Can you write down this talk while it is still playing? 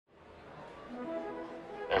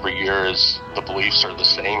every year is the beliefs are the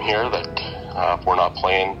same here, that if we're not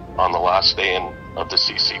playing on the last day of the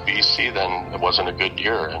CCBC, then it wasn't a good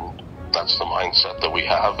year. And that's the mindset that we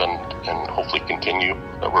have, and hopefully continue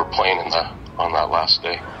that we're playing on that last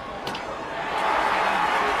day.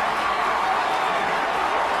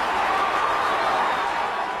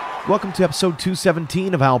 Welcome to episode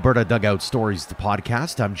 217 of Alberta Dugout Stories, the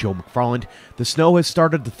podcast. I'm Joe McFarland. The snow has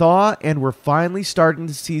started to thaw, and we're finally starting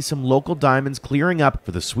to see some local diamonds clearing up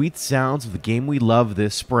for the sweet sounds of the game we love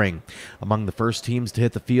this spring. Among the first teams to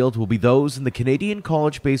hit the field will be those in the Canadian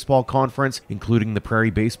College Baseball Conference, including the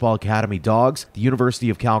Prairie Baseball Academy Dogs, the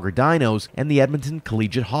University of Calgary Dinos, and the Edmonton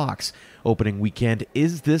Collegiate Hawks. Opening weekend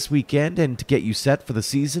is this weekend, and to get you set for the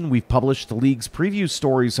season, we've published the league's preview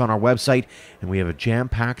stories on our website, and we have a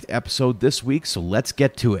jam-packed episode this week, so let's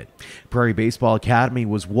get to it. Prairie Baseball Academy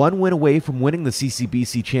was one win away from winning the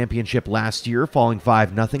CCBC championship last year, falling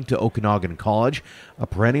 5-0 to Okanagan College. A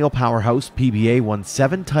perennial powerhouse, PBA won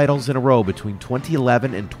 7 titles in a row between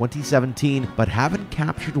 2011 and 2017, but haven't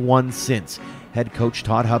captured one since. Head coach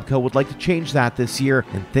Todd Hubka would like to change that this year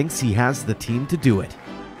and thinks he has the team to do it.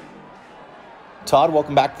 Todd,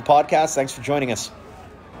 welcome back to the podcast. Thanks for joining us.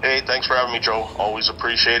 Hey, thanks for having me, Joe. Always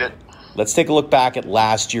appreciate it. Let's take a look back at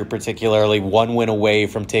last year, particularly one win away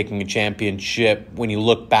from taking a championship. When you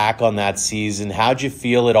look back on that season, how'd you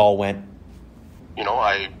feel it all went?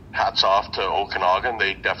 Hats off to Okanagan.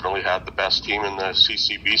 They definitely had the best team in the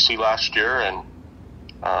CCBC last year, and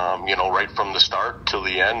right from the start till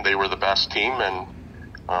the end, they were the best team, and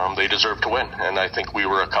they deserved to win. And I think we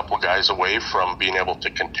were a couple of guys away from being able to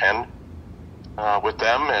contend with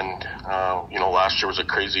them, and last year was a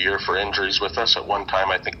crazy year for injuries with us. At one time,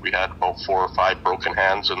 I think we had about 4 or 5 broken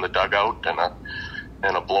hands in the dugout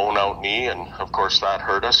and a blown out knee, and of course that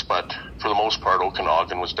hurt us. But for the most part,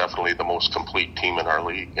 Okanagan was definitely the most complete team in our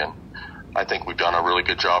league, and I think we've done a really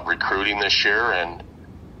good job recruiting this year, and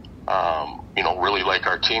really like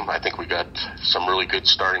our team. I think we got some really good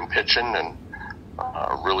starting pitching, and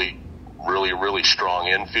really strong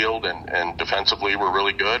infield, and defensively we're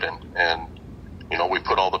really good, and we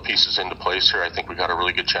put all the pieces into place here. I think we got a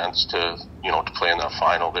really good chance to play in that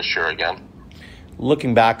final this year again.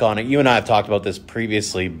 Looking back on it, you and I have talked about this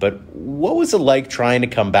previously, but what was it like trying to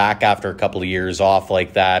come back after a couple of years off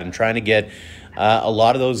like that and trying to get a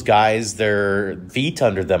lot of those guys their feet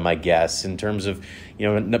under them, I guess, in terms of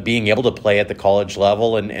being able to play at the college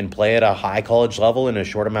level and play at a high college level in a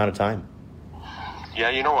short amount of time? Yeah,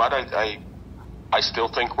 you know what? I still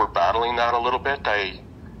think we're battling that a little bit.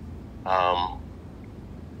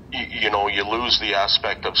 You lose the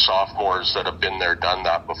aspect of sophomores that have been there, done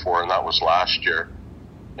that before, and that was last year.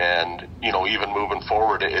 And, even moving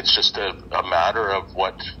forward, it's just a matter of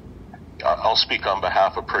what I'll speak on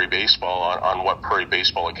behalf of Prairie Baseball on what Prairie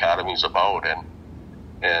Baseball Academy is about. And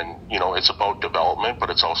it's about development, but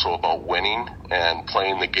it's also about winning and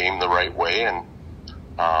playing the game the right way. And,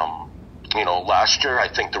 last year, I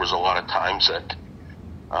think there was a lot of times that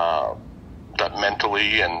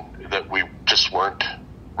mentally and that we just weren't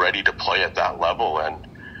ready to play at that level, and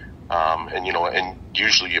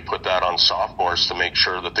usually you put that on sophomores to make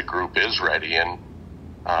sure that the group is ready, and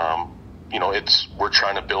we're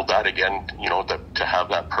trying to build that again, to have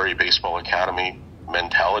that Prairie Baseball Academy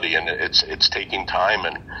mentality, and it's taking time,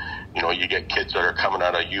 and you get kids that are coming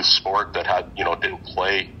out of youth sport that didn't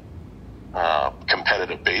play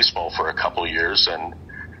competitive baseball for a couple of years, and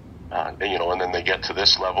then they get to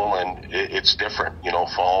this level, and it's different.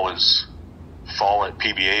 Fall at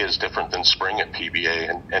PBA is different than spring at PBA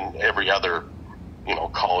and every other,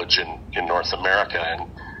 college in North America. And,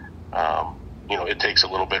 it takes a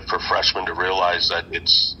little bit for freshmen to realize that it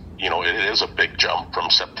is a big jump from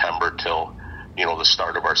September till, the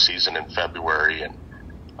start of our season in February, and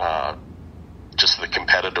just the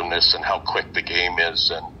competitiveness and how quick the game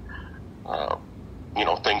is. And,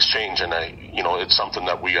 things change, and it's something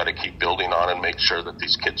that we got to keep building on and make sure that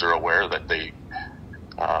these kids are aware that they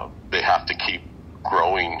have to keep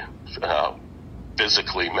growing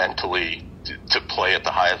physically, mentally, to play at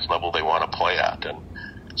the highest level they want to play at. And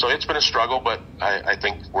so it's been a struggle, but I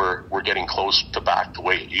think we're getting close to back the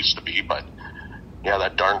way it used to be. But yeah,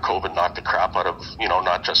 that darn COVID knocked the crap out of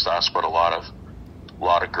not just us, but a lot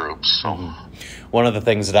of groups. So. Mm-hmm. One of the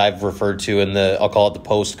things that I've referred to in I'll call it the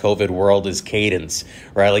post-COVID world, is cadence,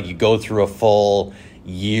 right? Like you go through a full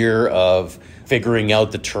year of figuring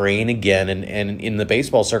out the terrain again, and in the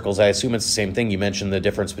baseball circles, I assume it's the same thing. You mentioned the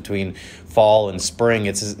difference between fall and spring.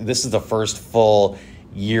 This is the first full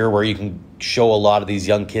year where you can show a lot of these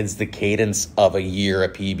young kids the cadence of a year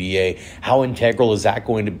at PBA. How integral is that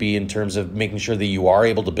going to be in terms of making sure that you are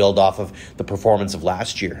able to build off of the performance of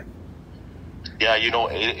last year? Yeah,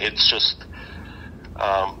 it's just, a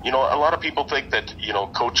lot of people think that,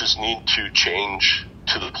 coaches need to change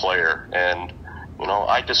to the player. And,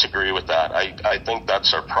 I disagree with that. I think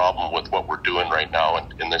that's our problem with what we're doing right now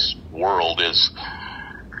in this world is,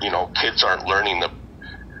 kids aren't learning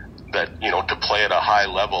that to play at a high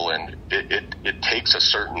level, and it takes a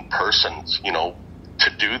certain person, to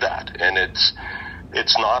do that. And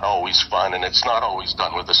it's not always fun, and it's not always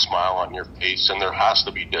done with a smile on your face, and there has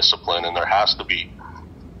to be discipline, and there has to be,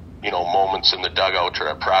 moments in the dugout or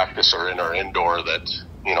at practice or in our indoor that,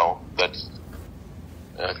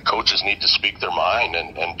 coaches need to speak their mind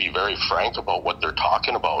and be very frank about what they're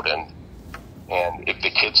talking about. And if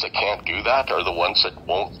the kids that can't do that are the ones that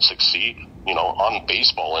won't succeed, on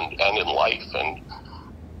baseball and in life, and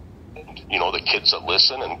the kids that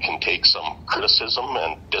listen and can take some criticism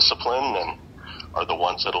and discipline and are the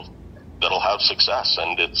ones that'll have success.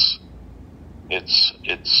 And it's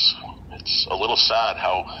a little sad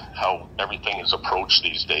how everything is approached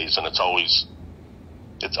these days, and it always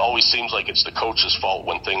seems like it's the coach's fault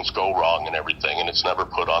when things go wrong and everything, and it's never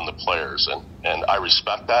put on the players. And I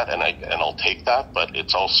respect that, and I'll take that, but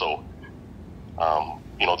it's also,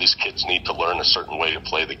 these kids need to learn a certain way to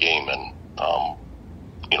play the game, and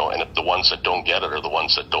and if the ones that don't get it are the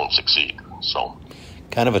ones that don't succeed. So,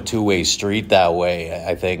 kind of a two-way street that way,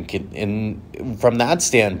 I think. And from that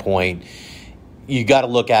standpoint, you got to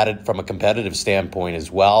look at it from a competitive standpoint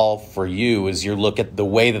as well. For you, as you look at the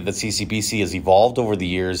way that the CCBC has evolved over the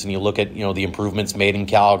years, and you look at the improvements made in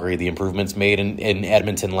Calgary, the improvements made in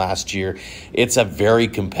Edmonton last year, it's a very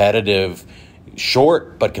competitive,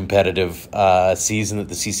 short but competitive season that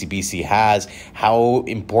the CCBC has. How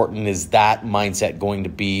important is that mindset going to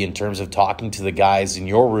be in terms of talking to the guys in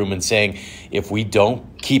your room and saying, if we don't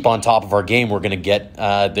keep on top of our game, we're going to get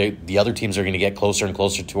the other teams are going to get closer and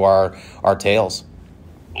closer to our tails?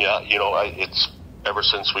 Yeah, it's ever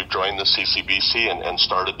since we've joined the CCBC and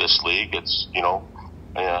started this league, it's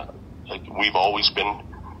we've always been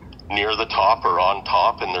near the top or on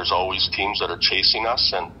top, and there's always teams that are chasing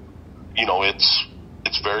us. And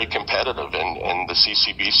it's very competitive, and the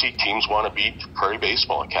CCBC teams want to beat Prairie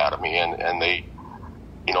Baseball Academy, and they,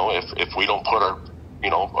 if we don't put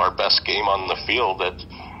our best game on the field, that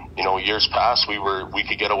years past we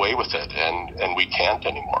could get away with it, and we can't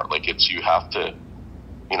anymore. Like, you have to,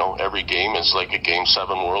 every game is like a Game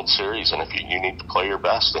 7 World Series, and if you need to play your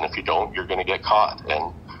best, and if you don't, you're going to get caught.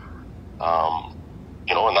 And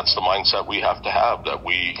and that's the mindset we have to have, that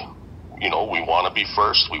we want to be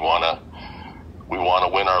first. We want to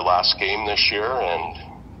win our last game this year,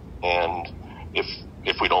 and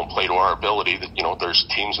if we don't play to our ability, that there's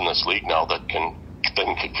teams in this league now that can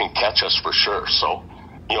catch us for sure. So,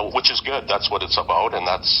 which is good. That's what it's about, and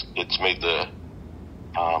it's made the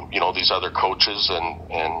these other coaches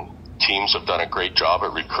and teams have done a great job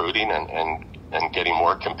at recruiting and getting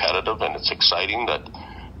more competitive, and it's exciting that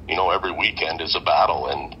every weekend is a battle,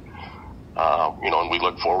 and and we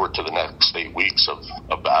look forward to the next 8 weeks of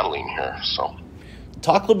battling here. So,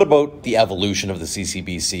 talk a little bit about the evolution of the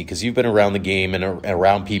CCBC, because you've been around the game and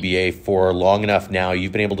around PBA for long enough now.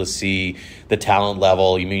 You've been able to see the talent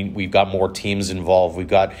level. We've got more teams involved. We've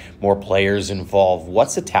got more players involved.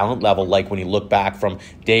 What's the talent level like when you look back from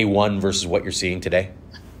day one versus what you're seeing today?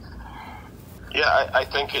 Yeah, I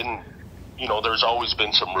think there's always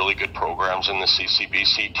been some really good programs in the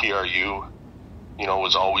CCBC. TRU,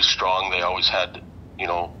 was always strong. They always had, we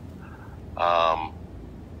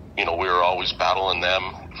were always battling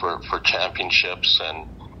them for championships, and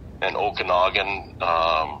Okanagan,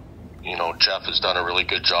 Jeff has done a really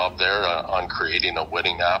good job there on creating a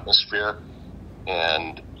winning atmosphere.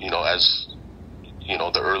 And, as,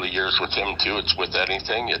 the early years with him too, it's with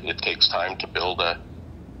anything, it takes time to build a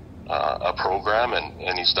program,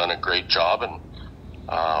 and he's done a great job. And,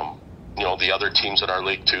 the other teams in our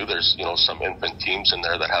league too, there's, some infant teams in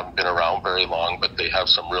there that haven't been around very long, but they have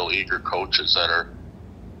some real eager coaches that are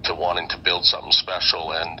wanting to build something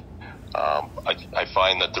special. And I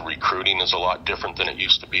find that the recruiting is a lot different than it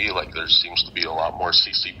used to be. Like, there seems to be a lot more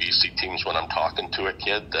CCBC teams when I'm talking to a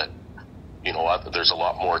kid that, there's a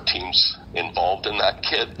lot more teams involved in that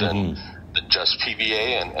kid than just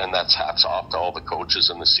PBA, and that's hats off to all the coaches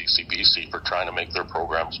in the CCBC for trying to make their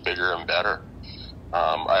programs bigger and better.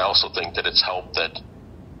 I also think that it's helped that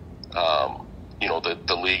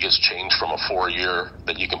the league has changed from a 4-year,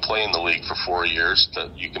 that you can play in the league for 4 years, to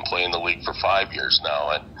you can play in the league for 5 years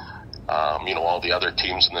now. And, all the other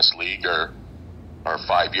teams in this league are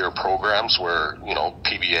 5-year programs where,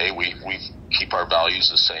 PBA, we keep our values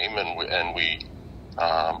the same, and we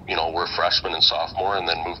we're freshmen and sophomore, and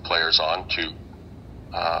then move players on to,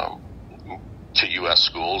 U.S.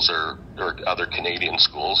 schools or other Canadian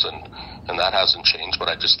schools, and that hasn't changed. But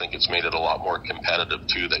I just think it's made it a lot more competitive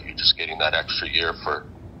too. That you're just getting that extra year for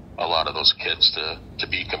a lot of those kids to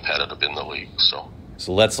be competitive in the league. So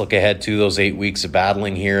let's look ahead to those 8 weeks of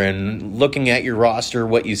battling here, and looking at your roster,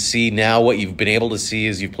 what you see now, what you've been able to see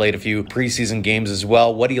as you've played a few preseason games as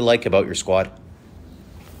well. What do you like about your squad?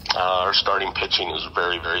 Our starting pitching is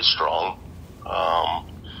very, very strong.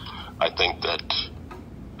 I think that,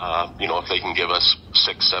 if they can give us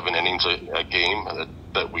 6-7 innings a game,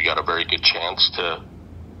 that we got a very good chance to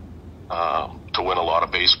win a lot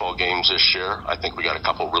of baseball games this year. I think we got a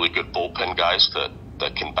couple really good bullpen guys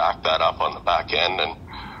that can back that up on the back end,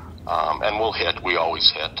 and we'll hit. We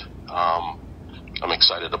always hit. I'm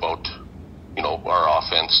excited about our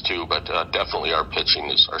offense too, but definitely our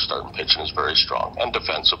starting pitching is very strong, and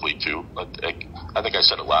defensively too. But I think I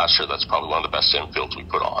said it last year. That's probably one of the best infields we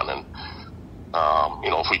put on, and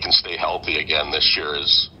if we can stay healthy again this year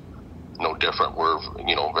is no different. We're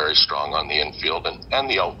very strong on the infield and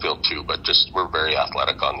the outfield too, but just we're very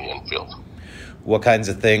athletic on the infield. What kinds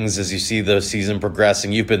of things, as you see the season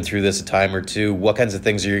progressing, you've been through this a time or two, what kinds of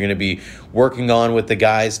things are you going to be working on with the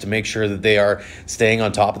guys to make sure that they are staying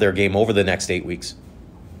on top of their game over the next 8 weeks?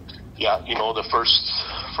 Yeah, the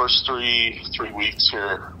first three weeks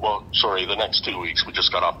here, the next 2 weeks, we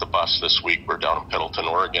just got off the bus this week. We're down in Piddleton,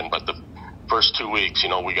 Oregon, but the first 2 weeks,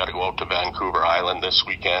 we got to go out to Vancouver Island this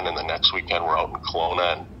weekend, and the next weekend we're out in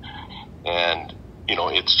Kelowna, and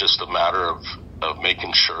it's just a matter of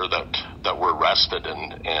making sure that we're rested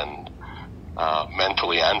and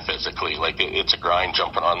mentally and physically. Like it's a grind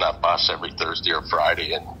jumping on that bus every Thursday or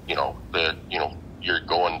Friday, and you're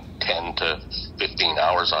going 10 to 15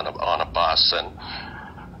 hours on a bus, and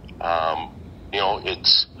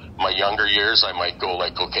it's my younger years. I might go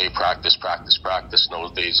like, okay, practice,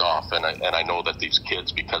 no days off, and I know that these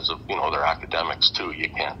kids, because of their academics too, you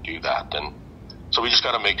can't do that, and so we just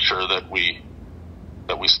got to make sure that we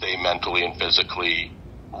stay mentally and physically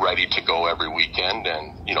ready to go every weekend.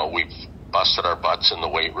 And we've busted our butts in the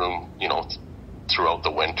weight room throughout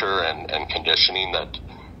the winter and conditioning, that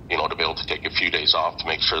to be able to take a few days off to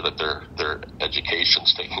make sure that their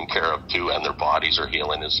education's taken care of too, and their bodies are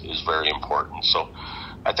healing is very important. So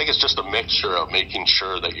I think it's just a mixture of making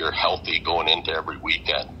sure that you're healthy going into every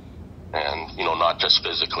weekend, and not just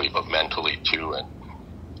physically but mentally too. And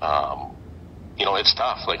it's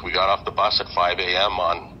tough. Like we got off the bus at 5 a.m.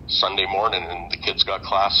 on Sunday morning, and the kids got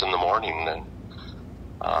class in the morning. And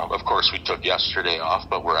of course, we took yesterday off,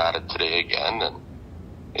 but we're at it today again. And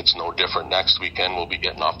it's no different next weekend. We'll be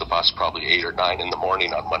getting off the bus probably 8 or 9 in the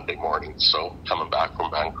morning on Monday morning. So coming back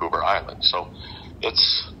from Vancouver Island. So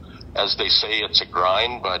it's, as they say, it's a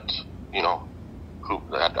grind, but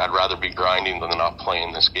I'd rather be grinding than not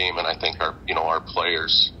playing this game. And I think our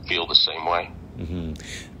players feel the same way. Mm-hmm.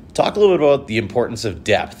 Talk a little bit about the importance of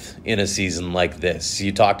depth in a season like this.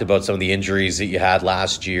 You talked about some of the injuries that you had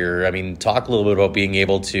last year. I mean, talk a little bit about being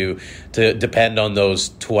able to depend on those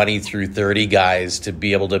 20 through 30 guys to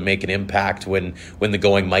be able to make an impact when the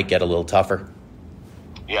going might get a little tougher.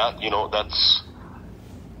 Yeah, that's,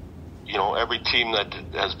 every team that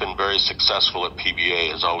has been very successful at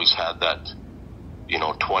PBA has always had that,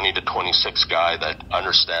 20 to 26 guy that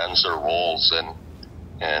understands their roles and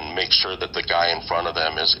make sure that the guy in front of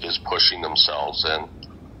them is pushing themselves and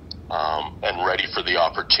ready for the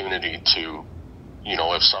opportunity to,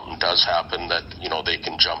 if something does happen, that, they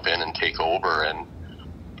can jump in and take over. And,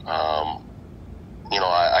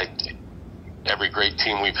 every great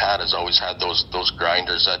team we've had has always had those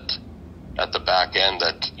grinders at the back end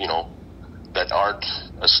that, that aren't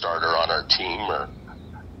a starter on our team, or,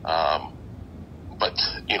 but,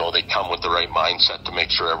 they come with the right mindset to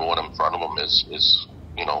make sure everyone in front of them is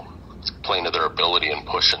playing to their ability and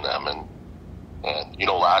pushing them. And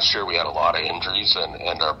last year we had a lot of injuries,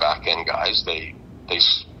 and our back end guys, they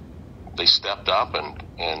stepped up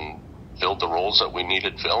and filled the roles that we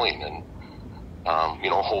needed filling. And,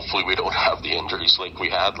 hopefully we don't have the injuries like we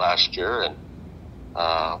had last year. And,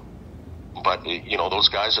 but those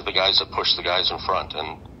guys are the guys that push the guys in front,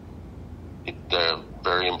 and it's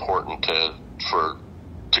very important to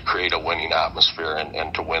create a winning atmosphere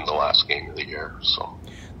and to win the last game of the year. So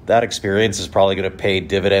that experience is probably going to pay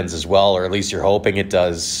dividends as well, or at least you're hoping it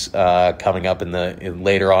does, coming up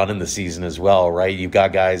later on in the season as well, right? You've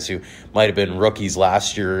got guys who might have been rookies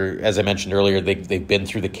last year. As I mentioned earlier, they've been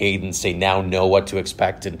through the cadence. They now know what to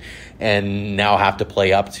expect and now have to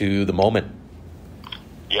play up to the moment.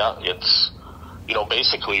 Yeah, it's,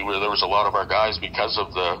 basically there was a lot of our guys because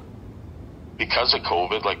of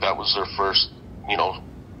COVID, like that was their first,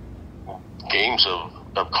 games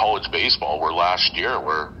of college baseball were last year,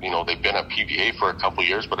 where, you know, they've been at PBA for a couple of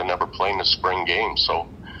years, but have never played in a spring game. So,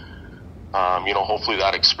 you know, hopefully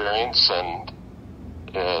that experience and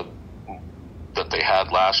that they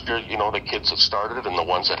had last year, you know, the kids that started and the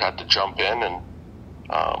ones that had to jump in, and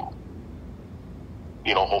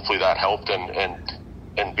you know, hopefully that helped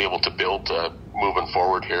and be able to build moving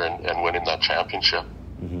forward here and winning that championship.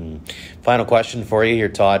 Mm-hmm. Final question for you here,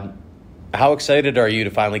 Todd. How excited are you to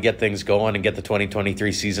finally get things going and get the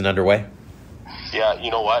 2023 season underway? Yeah, you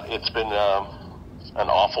know what? It's been an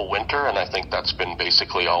awful winter, and I think that's been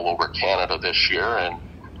basically all over Canada this year. And,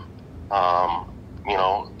 you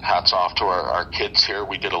know, hats off to our kids here.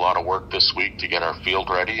 We did a lot of work this week to get our field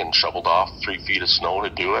ready and shoveled off 3 feet of snow to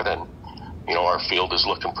do it. And, you know, our field is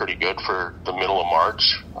looking pretty good for the middle of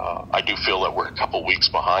March. I do feel that we're a couple weeks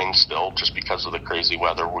behind still just because of the crazy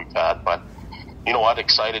weather we've had. But, you know what,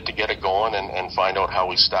 excited to get it going and find out how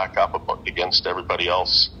we stack up against everybody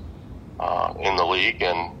else in the league.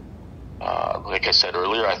 And like I said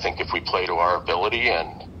earlier, I think if we play to our ability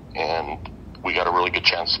and we got a really good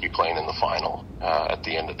chance to be playing in the final at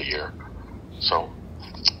the end of the year. So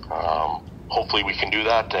hopefully we can do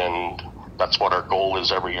that, and that's what our goal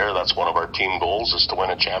is every year. That's one of our team goals, is to win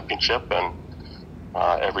a championship. And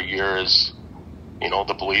every year is, you know,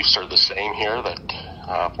 the beliefs are the same here, that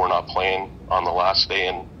if we're not playing on the last day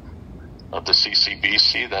of the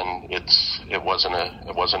CCBC, then it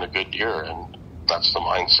wasn't a good year. And that's the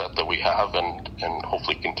mindset that we have, and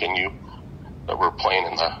hopefully continue that we're playing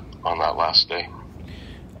on that last day.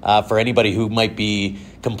 For anybody who might be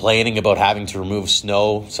complaining about having to remove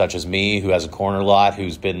snow, such as me, who has a corner lot,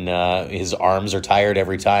 who's been his arms are tired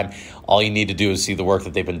every time, all you need to do is see the work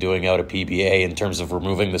that they've been doing out at PBA in terms of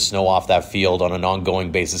removing the snow off that field on an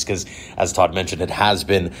ongoing basis, because, as Todd mentioned, it has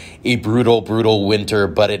been a brutal winter,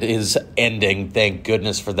 but it is ending. Thank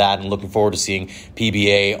goodness for that, and looking forward to seeing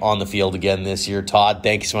PBA on the field again this year. Todd,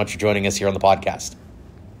 thank you so much for joining us here on the podcast.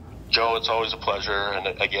 Joe, it's always a pleasure,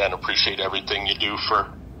 and again, appreciate everything you do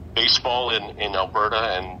for baseball in Alberta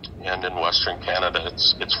and in Western Canada.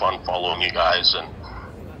 It's fun following you guys,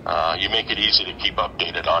 and you make it easy to keep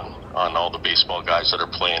updated on all the baseball guys that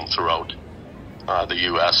are playing throughout the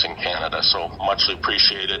U.S. and Canada. So muchly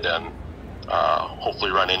appreciated, and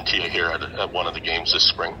hopefully run into you here at one of the games this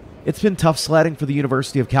spring. It's been tough sledding for the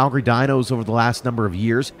University of Calgary Dinos over the last number of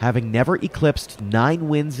years, having never eclipsed 9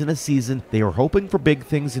 wins in a season. They are hoping for big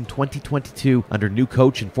things in 2022 under new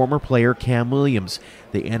coach and former player Cam Williams.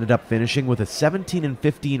 They ended up finishing with a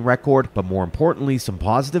 17-15 record, but more importantly, some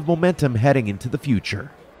positive momentum heading into the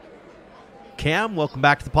future. Cam, welcome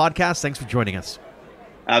back to the podcast. Thanks for joining us.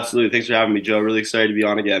 Absolutely. Thanks for having me, Joe. Really excited to be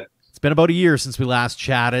on again. It's been about a year since we last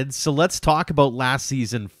chatted, so let's talk about last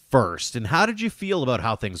season first. And how did you feel about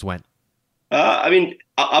how things went? I mean,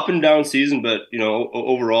 up and down season, but, you know,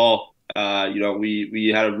 overall, you know,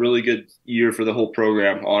 we had a really good year for the whole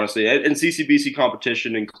program, honestly, and CCBC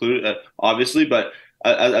competition included, obviously, but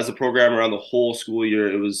as a program around the whole school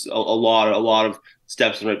year, it was a lot of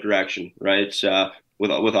steps in the right direction, right?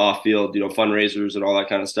 With off field, you know, fundraisers and all that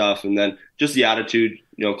kind of stuff, and then just the attitude,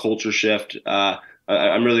 you know, culture shift.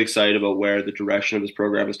 I'm really excited about where the direction of this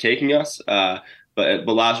program is taking us. But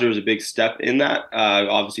last year was a big step in that.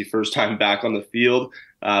 Obviously, first time back on the field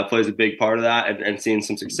plays a big part of that, and seeing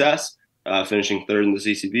some success, finishing third in the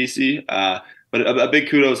CCBC. But a big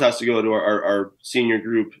kudos has to go to our senior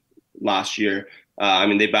group last year. I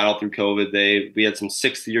mean, they battled through COVID. We had some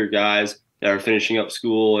 6th-year guys that are finishing up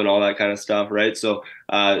school and all that kind of stuff, right? So,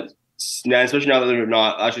 especially now that they're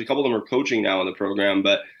not, actually a couple of them are coaching now in the program,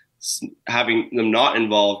 but having them not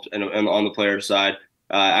involved and on the player side,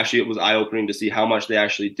 actually it was eye-opening to see how much they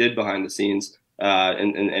actually did behind the scenes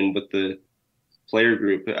and with the player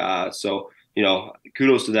group. So, you know,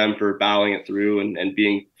 kudos to them for battling it through and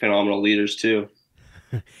being phenomenal leaders too.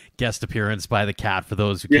 Guest appearance by the cat for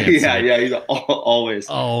those who can't see. Yeah, he's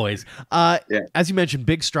always. As you mentioned,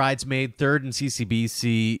 big strides made, third in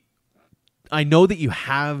CCBC. I know that you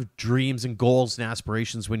have dreams and goals and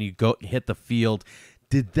aspirations when you go hit the field.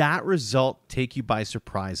 Did that result take you by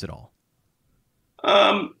surprise at all?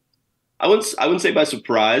 I wouldn't say by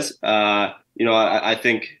surprise. You know, I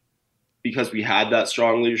think because we had that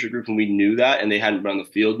strong leadership group and we knew that, and they hadn't been on the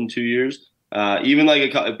field in 2 years. Even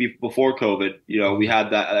like before COVID, you know, we had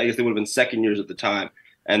that. I guess they would have been second years at the time,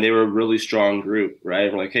 and they were a really strong group,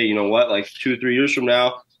 right? We're like, hey, you know what? Like 2 or 3 years from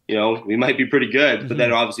now, you know, we might be pretty good. Mm-hmm. But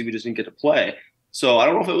then obviously we just didn't get to play. So I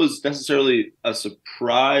don't know if it was necessarily a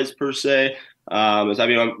surprise per se. I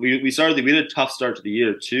mean, we had a tough start to the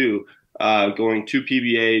year too, going to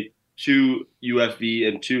PBA, to UFV,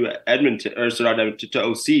 and to Edmonton, or so not Edmonton, to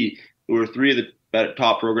OC, who were 3 of the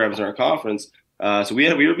top programs in our conference. So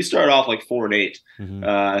we started off like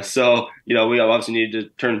 4-8. So we obviously needed to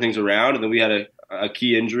turn things around, and then we had a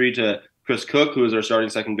key injury to Chris Cook, who was our starting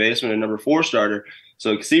second baseman and number 4 starter.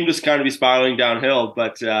 So it seemed to kind of be spiraling downhill.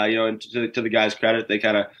 But to the guys' credit, they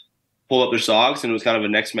kind of pulled up their socks, and it was kind of a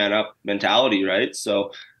next man up mentality, right?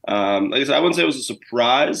 So like I said, I wouldn't say it was a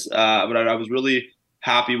surprise, but I was really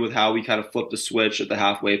happy with how we kind of flipped the switch at the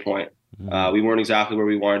halfway point. We weren't exactly where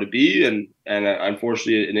we wanted to be, and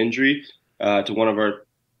unfortunately an injury to one of our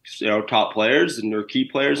top players and their key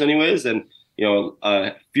players anyways, and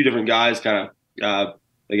a few different guys kind of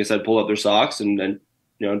like I said, pulled up their socks and then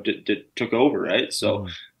took over, right? So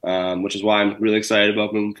which is why I'm really excited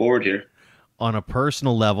about moving forward here. On a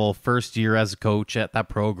personal level, first year as a coach at that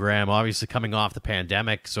program, obviously coming off the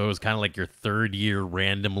pandemic, so it was kind of like your third year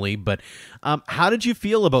randomly. But how did you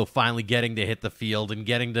feel about finally getting to hit the field and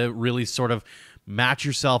getting to really sort of match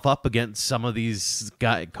yourself up against some of these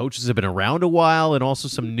coaches that have been around a while, and also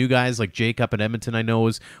some new guys like Jake up in Edmonton I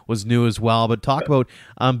know was new as well. But talk about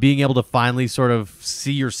being able to finally sort of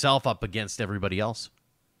see yourself up against everybody else.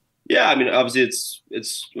 Yeah, I mean, obviously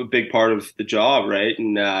it's a big part of the job, right?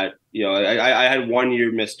 And I had 1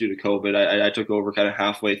 year missed due to COVID. I took over kind of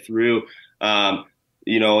halfway through.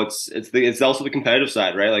 It's also the competitive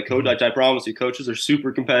side, right? Like I promise you, coaches are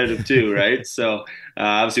super competitive too, right? So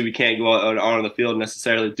obviously we can't go out on the field and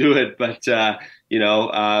necessarily do it, but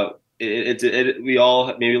we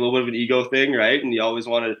all maybe a little bit of an ego thing, right? And you always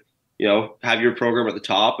want to have your program at the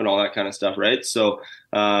top and all that kind of stuff, right? So,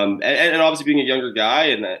 and obviously being a younger guy,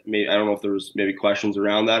 and I don't know if there was maybe questions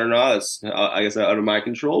around that or not. It's I guess out of my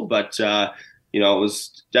control, but I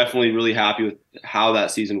was definitely really happy with how that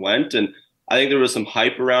season went, and I think there was some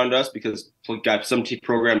hype around us because some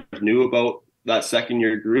programs knew about that second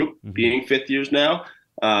year group being 5th years now,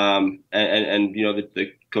 and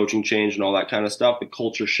the coaching change and all that kind of stuff, the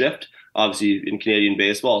culture shift, obviously in Canadian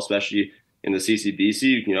baseball, especially in the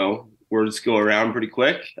CCBC, words go around pretty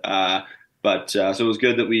quick. So it was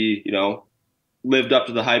good that we, lived up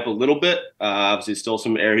to the hype a little bit. Obviously still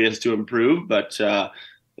some areas to improve, but like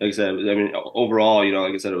I said, I mean, overall,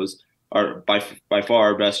 like I said, it was by far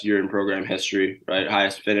our best year in program history, right?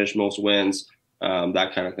 Highest finish, most wins,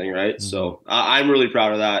 that kind of thing, right? So I'm really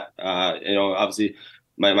proud of that. Obviously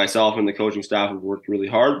myself and the coaching staff have worked really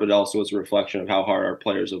hard, but also it's a reflection of how hard our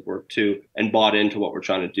players have worked too and bought into what we're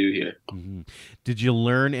trying to do here. Did you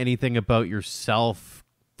learn anything about yourself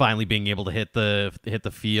finally being able to hit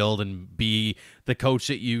the field and be the coach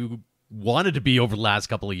that you wanted to be over the last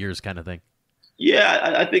couple of years, kind of thing?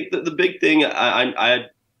 Yeah, I think that the big thing I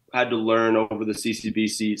had to learn over the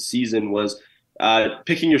CCBC season was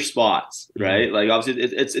picking your spots, right? Like obviously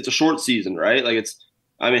it's a short season, right? Like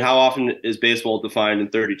how often is baseball defined in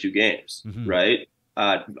 32 games, right?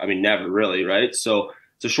 Never really, right? So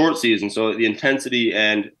it's a short season. So the intensity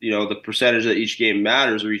and, the percentage that each game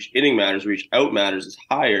matters or each inning matters or each out matters is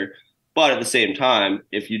higher. But at the same time,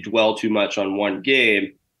 if you dwell too much on one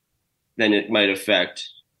game, then it might affect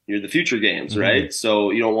the future games, right?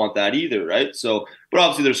 So you don't want that either, right? So, but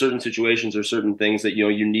obviously there's certain situations or certain things that,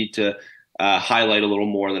 you need to highlight a little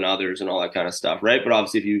more than others and all that kind of stuff, right? But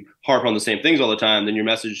obviously if you harp on the same things all the time, then your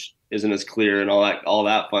message isn't as clear and all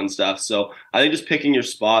that fun stuff. So I think just picking your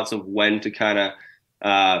spots of when to kind of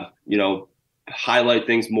highlight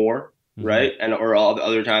things more, right? And or all the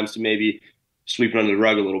other times to maybe sweep it under the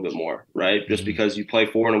rug a little bit more, right? Just because you play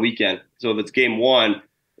 4 in a weekend. So if it's game 1,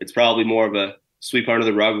 it's probably more of a sweep under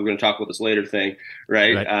the rug. We're going to talk about this later thing,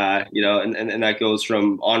 right? And that goes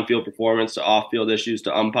from on-field performance to off-field issues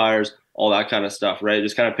to umpires, all that kind of stuff, right?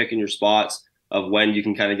 Just kind of picking your spots of when you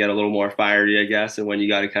can kind of get a little more fiery, I guess, and when you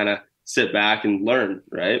got to kind of sit back and learn,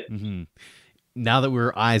 right? Now that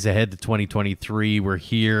we're eyes ahead to 2023, we're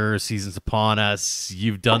here, season's upon us.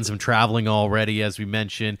 You've done some traveling already, as we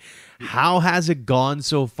mentioned. How has it gone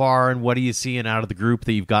so far, and what are you seeing out of the group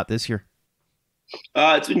that you've got this year?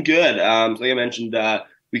 It's been good. Like I mentioned,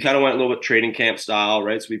 we kind of went a little bit training camp style,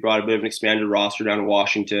 right? So we brought a bit of an expanded roster down to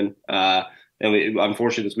Washington. And we,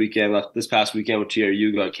 unfortunately, this past weekend with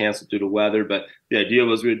TRU got canceled due to weather. But the idea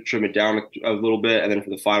was we'd trim it down a little bit, and then for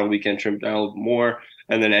the final weekend, trim it down a little bit more,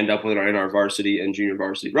 and then end up with in our varsity and junior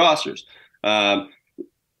varsity rosters. The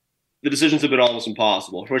decisions have been almost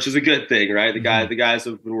impossible, which is a good thing, right? The guys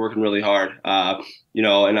have been working really hard,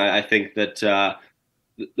 and I think that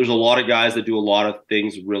there's a lot of guys that do a lot of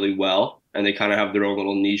things really well, and they kind of have their own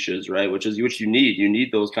little niches, right? Which you need. You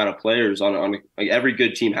need those kind of players on like every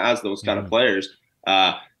good team has those kind of players,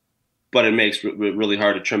 but it makes it really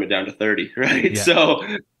hard to trim it down to 30, right? Yeah. So,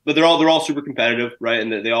 but they're all super competitive, right?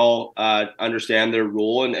 And they all understand their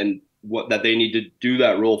role and what that they need to do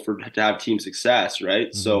that role to have team success,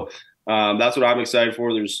 right? So That's what I'm excited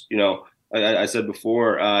for. There's, I said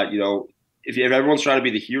before, if everyone's trying to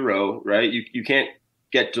be the hero, right, you can't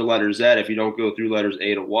get to letter Z if you don't go through letters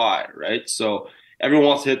A to Y, right? So everyone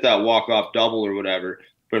wants to hit that walk-off double or whatever.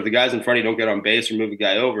 But if the guys in front of you don't get on base or move the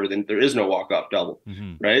guy over, then there is no walk-off double,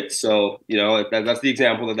 right? So, that's the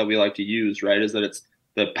example that we like to use, right, is that it's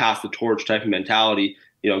the pass the torch type of mentality,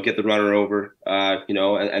 get the runner over,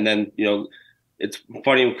 and then, it's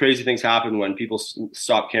funny when crazy things happen when people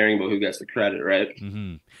stop caring about who gets the credit, right?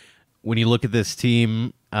 When you look at this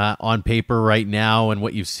team on paper right now and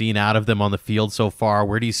what you've seen out of them on the field so far,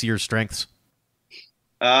 where do you see your strengths?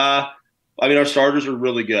 Our starters are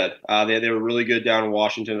really good. They were really good down in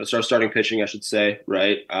Washington. Starting pitching, I should say,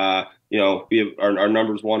 right? We have our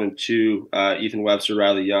numbers 1 and 2, Ethan Webster,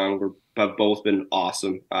 Riley Young, have both been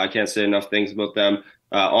awesome. I can't say enough things about them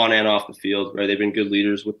on and off the field, right? They've been good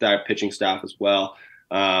leaders with that pitching staff as well.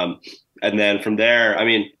 And then from there,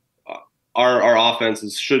 our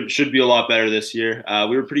offenses should be a lot better this year.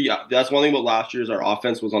 That's one thing about last year is our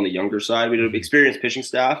offense was on the younger side. We had an experienced pitching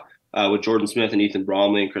staff with Jordan Smith and Ethan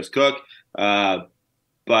Bromley and Chris Cook.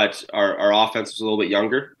 But our offense was a little bit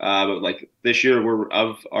younger. But like this year,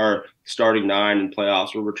 of our starting 9 in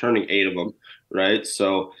playoffs, we're returning 8 of them, right?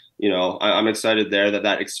 So, I'm excited there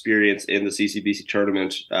that experience in the CCBC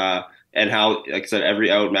tournament and how, like I said, every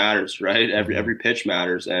out matters, right? Every pitch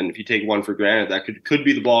matters. And if you take one for granted, that could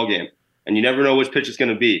be the ball game. And you never know which pitch it's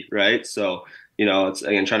going to be, right? So, it's,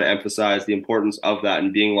 again, trying to emphasize the importance of that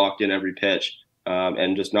and being locked in every pitch.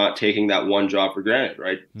 And just not taking that one job for granted,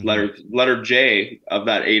 right? Letter J of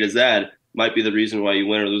that A to Z might be the reason why you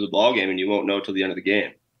win or lose a ball game, and you won't know till the end of the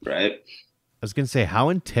game, right? I was going to say,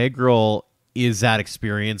 how integral is that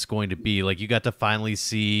experience going to be? Like, you got to finally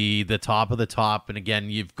see the top of the top, and again,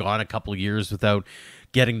 you've gone a couple of years without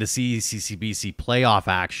getting to see CCBC playoff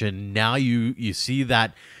action. Now you see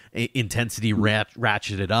that intensity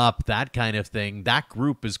ratcheted up, that kind of thing. That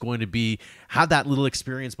group is going to have that little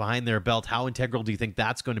experience behind their belt. How integral do you think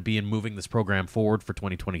that's going to be in moving this program forward for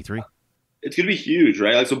 2023? It's going to be huge,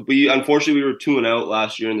 right? Like, so unfortunately, we were 2-0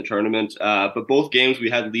 last year in the tournament, but both games we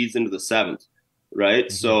had leads into the 7th,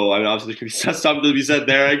 right? So, obviously, there could be something to be said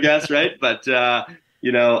there, I guess, right? But, but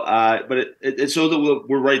it shows that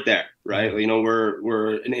we're right there, right?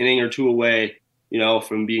 We're an inning or 2 away,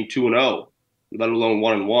 from being 2-0, let alone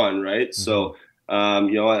 1-1, right? So, I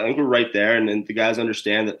think we're right there, and then the guys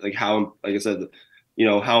understand that, like I said,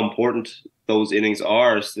 how important those innings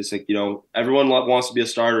are. It's like, everyone wants to be a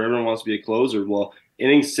starter, everyone wants to be a closer. Well,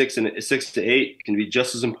 innings 6 to 8 can be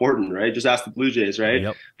just as important, right? Just ask the Blue Jays, right?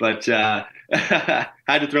 Yep. But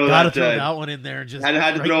had to throw that one in there. Just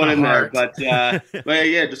had to throw it in there. But yeah,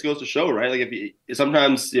 it just goes to show, right? Like,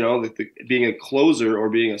 sometimes being a closer or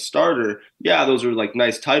being a starter, yeah, those are like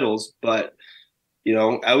nice titles, but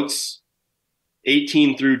outs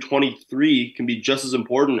 18 through 23 can be just as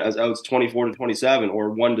important as outs 24 to 27 or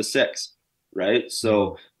 1 to 6, right?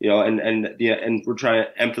 So, and we're trying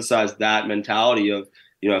to emphasize that mentality of,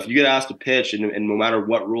 if you get asked to pitch and no matter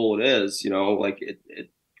what role it is,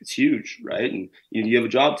 it's huge, right? And you have a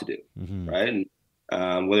job to do, right?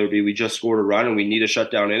 And whether it be we just scored a run and we need a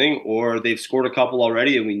shutdown inning, or they've scored a couple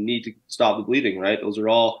already and we need to stop the bleeding, right? Those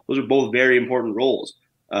are both very important roles.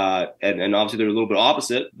 And obviously they're a little bit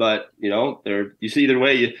opposite, but you see either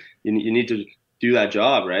way, you need to do that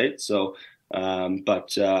job, right? So,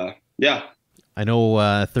 yeah. I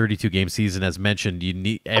know 32 game season, as mentioned,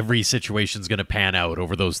 every situation's going to pan out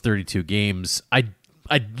over those 32 games. I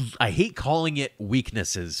hate calling it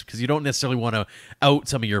weaknesses because you don't necessarily want to out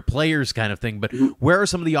some of your players kind of thing, but where are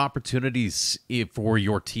some of the opportunities for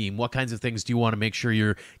your team? What kinds of things do you want to make sure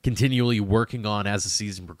you're continually working on as the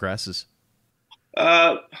season progresses?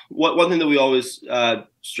 One thing that we always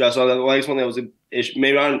stress on, I guess one that was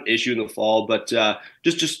maybe not an issue in the fall, but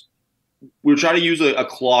just we're trying to use a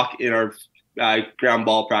clock in our ground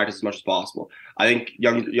ball practice as much as possible. I think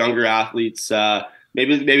younger athletes,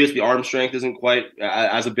 maybe it's the arm strength isn't quite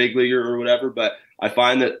as a big leaguer or whatever, but I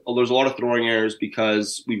find that there's a lot of throwing errors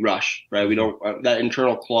because we rush, right? We don't that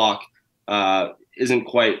internal clock isn't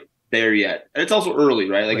quite there yet, and it's also early,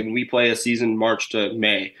 right? Like, we play a season March to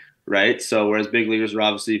May. Right. So whereas big leaguers are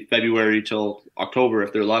obviously February till October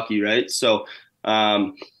if they're lucky. Right. So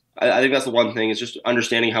I think that's the one thing is just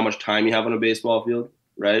understanding how much time you have on a baseball field.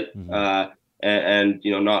 Right. And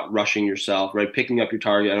not rushing yourself. Right. Picking up your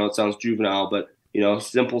target. I know it sounds juvenile, but,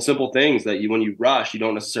 simple things that when you rush, you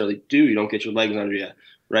don't necessarily do. You don't get your legs under you.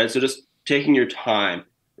 Right. So just taking your time.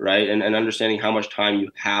 Right. And understanding how much time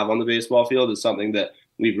you have on the baseball field is something that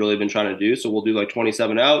we've really been trying to do. So we'll do like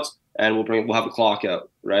 27 outs. And we'll have the clock out,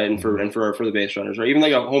 right? And for the base runners, right? Even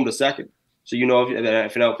like a home to second, So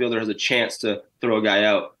if an outfielder has a chance to throw a guy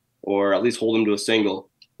out or at least hold him to a single,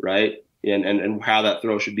 right? And how that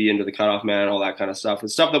throw should be into the cutoff man, all that kind of stuff.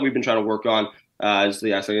 It's stuff that we've been trying to work on, is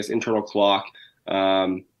I guess internal clock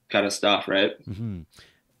kind of stuff, right? Mm-hmm.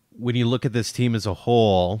 When you look at this team as a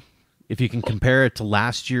whole, if you can compare it to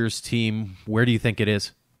last year's team, where do you think it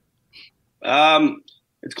is?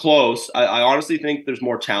 It's close. I honestly think there's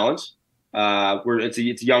more talent. Where it's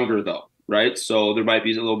younger though, right? So there might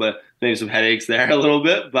be a little bit, maybe some headaches there a little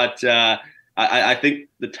bit, but I think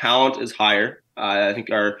the talent is higher. I think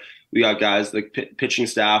we got guys like pitching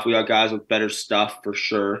staff. We got guys with better stuff for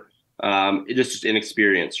sure. It's just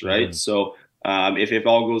inexperience, right? Mm-hmm. So if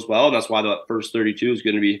all goes well, and that's why the first 32 is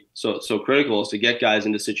going to be so critical, is to get guys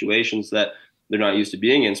into situations that they're not used to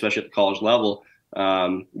being in, especially at the college level.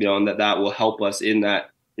 And that will help us in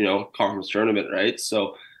that conference tournament, right?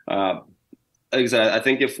 So like I said, I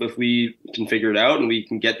think if we can figure it out and we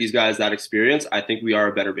can get these guys that experience, I think we are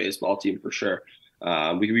a better baseball team for sure.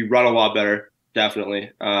 We run a lot better,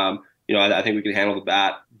 definitely. I think we can handle the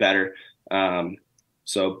bat better. Like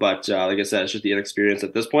I said, it's just the inexperience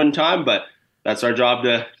at this point in time, but that's our job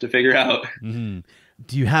to figure out. Mm-hmm.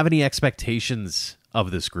 Do you have any expectations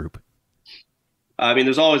of this group? I mean,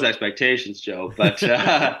 there's always expectations, Joe, but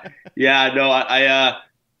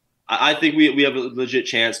I think we have a legit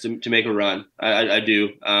chance to make a run. I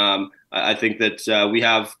do. I think that we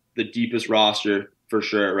have the deepest roster for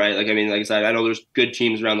sure, right? Like I said, I know there's good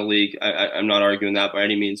teams around the league. I'm not arguing that by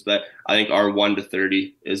any means, but I think our 1 to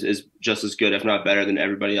 30 is just as good, if not better, than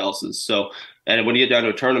everybody else's. So, and when you get down to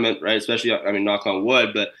a tournament, right, especially, knock on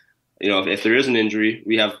wood, but if there is an injury,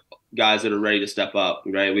 we have guys that are ready to step up,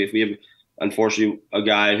 right? If we have, unfortunately, a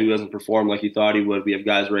guy who doesn't perform like you thought he would, we have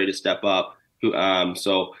guys ready to step up.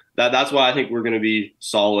 So that's why I think we're going to be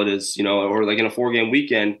solid, or like in a 4-game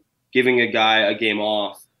weekend, giving a guy a game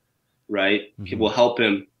off, right? Mm-hmm. Will help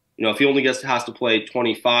him. If he only has to play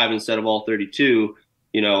 25 instead of all 32,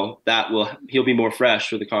 he'll be more fresh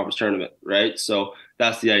for the conference tournament, right? So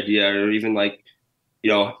that's the idea. Or even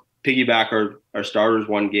piggyback our starters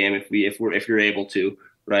one game if you're able to,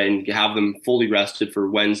 right, and have them fully rested for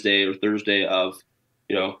Wednesday or Thursday of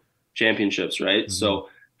championships, right? Mm-hmm. So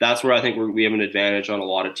that's where I think we have an advantage on a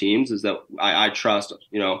lot of teams, is that I trust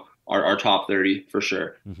our top 30 for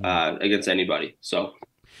sure, mm-hmm. Against anybody. So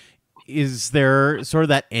is there sort of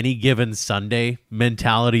that any given Sunday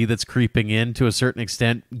mentality that's creeping in to a certain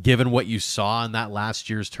extent, given what you saw in that last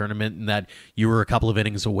year's tournament and that you were a couple of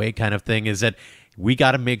innings away kind of thing? Is that we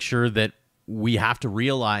got to make sure that we have to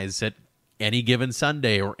realize that any given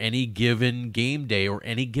Sunday or any given game day or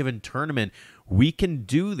any given tournament, we can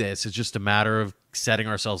do this. It's just a matter of setting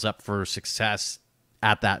ourselves up for success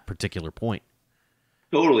at that particular point.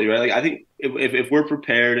 Totally, right? Like I think if we're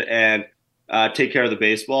prepared and take care of the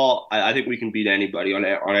baseball, I think we can beat anybody on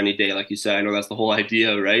any day, like you said. I know that's the whole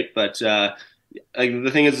idea, right? But the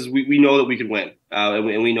thing is we know that we can win, and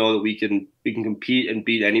we know that we can compete and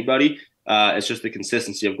beat anybody. It's just the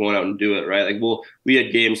consistency of going out and do it, right? Like we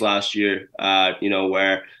had games last year,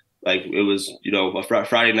 where like it was a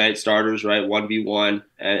Friday night starters, right, 1v1,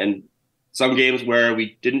 and some games where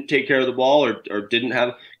we didn't take care of the ball or didn't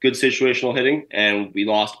have good situational hitting and we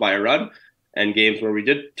lost by a run, and games where we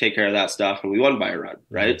did take care of that stuff and we won by a run,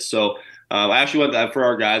 right? So I actually went for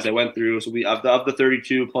our guys. I went through, so we of the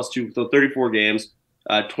 32 plus 2, so 34 games,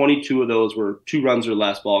 22 of those were 2 runs or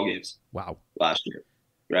less ball games. Wow, last year,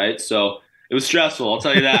 right? So it was stressful, I'll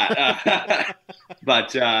tell you that.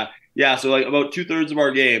 But so like about 2/3 of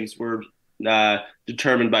our games were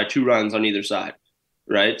determined by 2 runs on either side,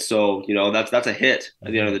 right? So that's a hit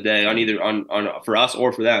at the end of the day on either on for us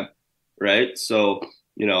or for them, right? So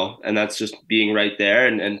and that's just being right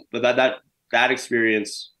there, but that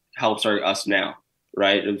experience helps us now,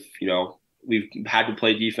 right? If we've had to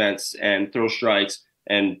play defense and throw strikes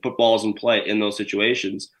and put balls in play in those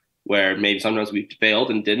situations where maybe sometimes we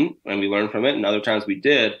failed and didn't, and we learned from it, and other times we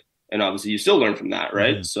did, and obviously you still learn from that,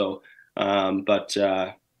 right? Mm-hmm. So,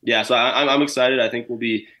 so I'm excited. I think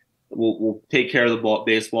we'll take care of the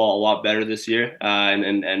baseball a lot better this year,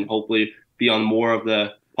 and hopefully be on more of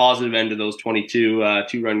the positive end of those 22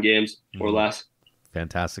 2-run games or less.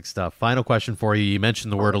 Fantastic stuff. Final question for you. You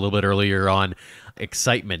mentioned the word a little bit earlier on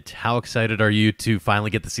excitement. How excited are you to finally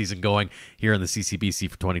get the season going here in the CCBC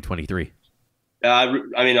for 2023?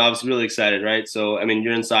 Obviously really excited, right? So,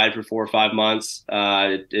 you're inside for 4 or 5 months.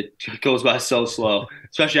 It goes by so slow,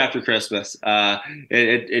 especially after Christmas.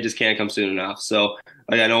 It just can't come soon enough. So,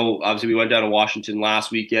 I know obviously we went down to Washington last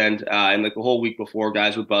weekend, and like the whole week before,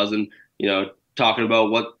 guys were buzzing, talking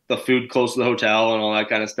about what the food close to the hotel and all that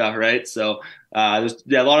kind of stuff, right? So, there's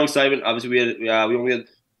a lot of excitement. Obviously, we only had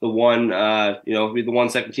the one, the one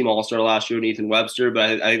second team All-Star last year, Ethan Webster. But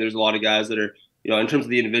I think there's a lot of guys that are, in terms of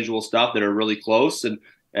the individual stuff, that are really close, and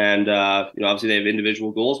obviously they have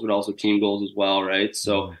individual goals, but also team goals as well, right?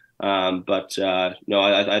 So, I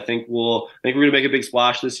think we're going to make a big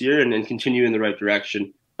splash this year and continue in the right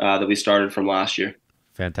direction that we started from last year.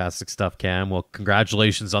 Fantastic stuff, Cam. Well,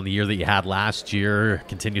 congratulations on the year that you had last year.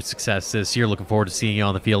 Continued success this year. Looking forward to seeing you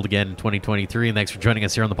on the field again in 2023. And thanks for joining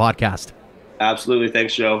us here on the podcast. Absolutely.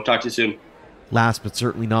 Thanks, Joe. Talk to you soon. Last but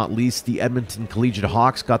certainly not least, the Edmonton Collegiate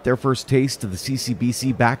Hawks got their first taste of the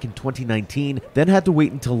CCBC back in 2019, then had to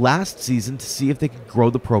wait until last season to see if they could grow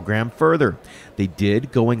the program further. They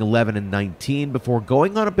did, going 11-19 before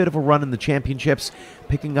going on a bit of a run in the championships,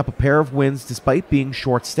 picking up a pair of wins despite being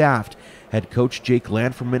short-staffed. Head coach Jake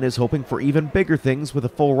Lanferman is hoping for even bigger things with a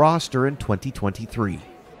full roster in 2023.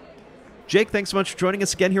 Jake, thanks so much for joining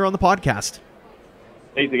us again here on the podcast.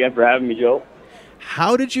 Thanks again for having me, Joe.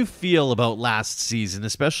 How did you feel about last season,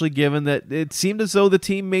 especially given that it seemed as though the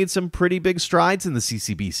team made some pretty big strides in the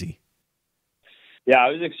CCBC? Yeah, I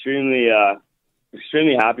was extremely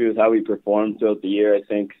happy with how we performed throughout the year. I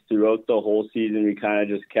think throughout the whole season, we kind of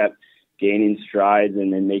just kept gaining strides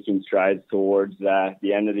and then making strides towards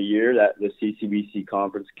the end of the year that the CCBC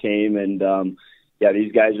conference came. And,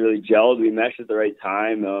 these guys really gelled. We meshed at the right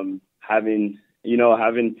time. Having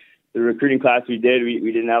the recruiting class we did, we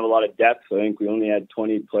didn't have a lot of depth. I think we only had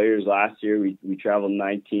 20 players last year. We traveled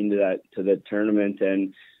 19 to the tournament,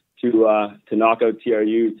 and to knock out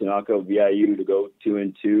TRU, to knock out VIU, to go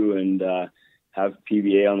 2-2 and have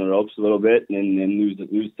PBA on the ropes a little bit and lose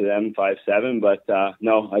to them 5-7. But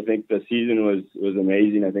no, I think the season was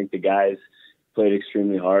amazing. I think the guys played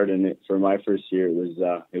extremely hard, and for my first year, it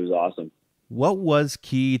was awesome. What was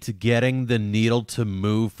key to getting the needle to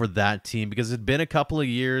move for that team? Because it had been a couple of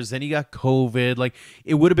years, then you got COVID. Like,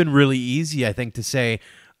 it would have been really easy, I think, to say,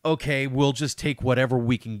 okay, we'll just take whatever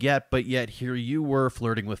we can get. But yet here you were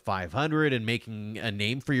flirting with 500 and making a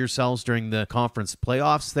name for yourselves during the conference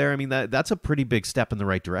playoffs there. I mean, that's a pretty big step in the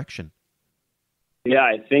right direction. Yeah,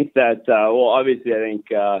 I think that, obviously, I think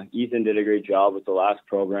Ethan did a great job with the last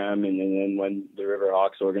program. And then when the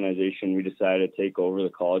Riverhawks organization, we decided to take over the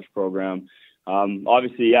college program.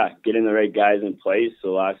 Obviously, getting the right guys in place.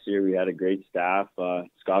 So last year we had a great staff.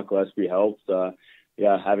 Scott Gillespie helped.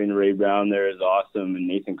 Having Ray Brown there is awesome. And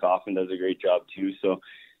Nathan Coffin does a great job too. So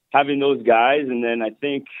having those guys. And then I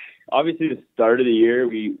think, obviously, the start of the year,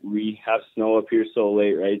 we have snow up here so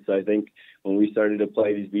late, right? So I think when we started to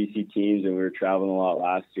play these BC teams and we were traveling a lot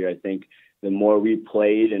last year, I think the more we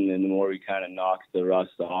played and then the more we kind of knocked the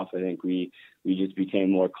rust off, I think we just became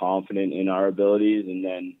more confident in our abilities. And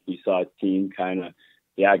then we saw a team kind of,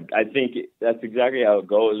 I think that's exactly how it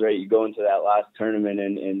goes, right? You go into that last tournament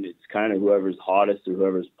and it's kind of whoever's hottest or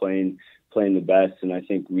whoever's playing the best. And I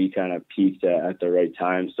think we kind of peaked at the right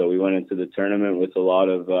time. So we went into the tournament with a lot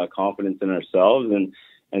of confidence in ourselves.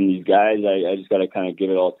 And these guys, I just got to kind of give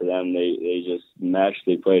it all to them. They just meshed.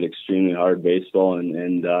 They played extremely hard baseball,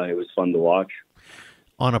 and it was fun to watch.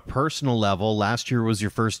 On a personal level, last year was your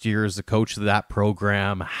first year as the coach of that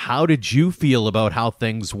program. How did you feel about how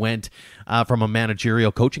things went from a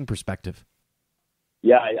managerial coaching perspective?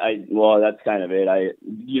 Yeah, well, that's kind of it.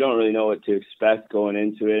 You don't really know what to expect going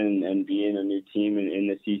into it and being a new team in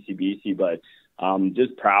the CCBC, but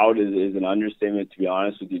just proud is an understatement, to be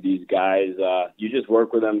honest with you. These guys, you just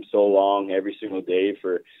work with them so long every single day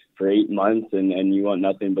for 8 months, and you want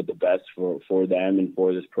nothing but the best for them and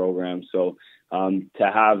for this program. So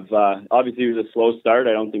to have, obviously it was a slow start.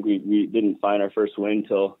 I don't think we didn't find our first win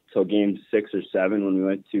till game 6 or 7 when we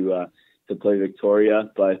went to play Victoria.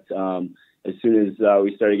 But as soon as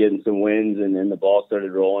we started getting some wins and then the ball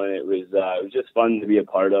started rolling, it was just fun to be a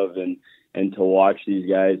part of and to watch these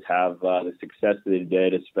guys have the success that they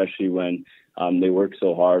did, especially when they work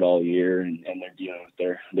so hard all year and they're dealing with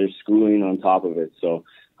their schooling on top of it. So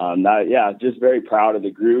just very proud of the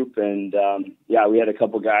group. And we had a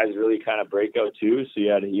couple guys really kind of break out too. So you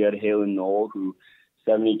had Halen Knoll, who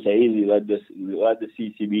 70 Ks, he led the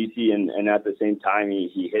CCBC, and at the same time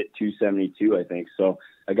he hit 272, I think. So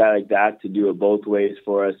a guy like that to do it both ways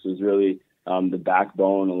for us was really the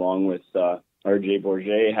backbone, along with RJ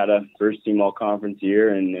Bourget had a first-team all-conference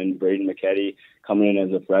year, and Braden McKetty coming in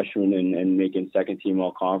as a freshman and making second-team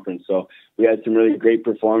all-conference. So we had some really great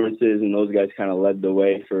performances, and those guys kind of led the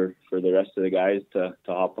way for the rest of the guys to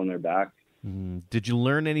hop on their back. Did you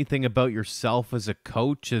learn anything about yourself as a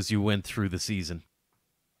coach as you went through the season?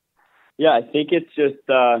 Yeah, I think it's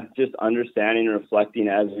just understanding and reflecting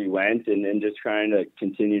as we went, and then just trying to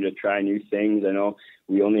continue to try new things. I know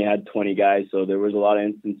we only had 20 guys, so there was a lot of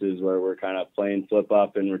instances where we're kind of playing flip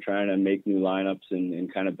up and we're trying to make new lineups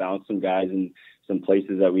and kind of bounce some guys in some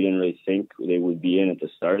places that we didn't really think they would be in at the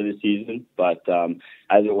start of the season. But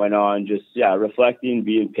as it went on, just reflecting,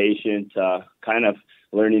 being patient, kind of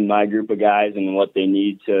learning my group of guys and what they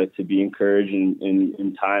need to be encouraged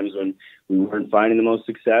in times when we weren't finding the most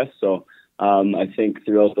success. So I think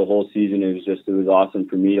throughout the whole season, it was awesome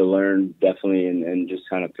for me to learn, definitely, and just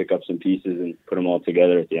kind of pick up some pieces and put them all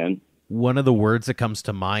together at the end. One of the words that comes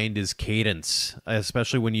to mind is cadence,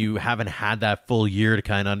 especially when you haven't had that full year to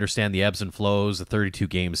kind of understand the ebbs and flows, the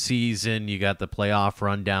 32-game season, you got the playoff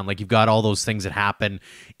rundown, like you've got all those things that happen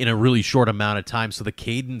in a really short amount of time. So the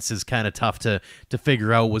cadence is kind of tough to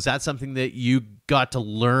figure out. Was that something that you got to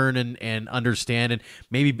learn and understand and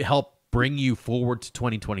maybe help bring you forward to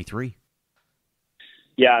 2023?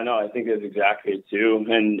 Yeah, no, I think that's exactly it too.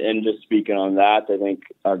 And just speaking on that, I think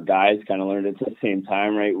our guys kind of learned it at the same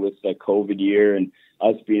time, right? With the COVID year and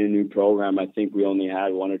us being a new program, I think we only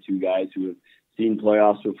had one or two guys who have seen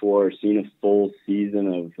playoffs before or seen a full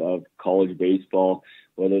season of college baseball,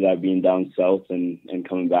 whether that being down south and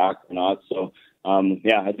coming back or not. So,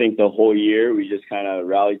 I think the whole year we just kind of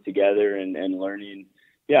rallied together and learning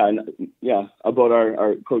about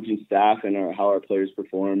our coaching staff and how our players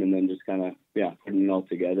perform, and then just kind of putting it all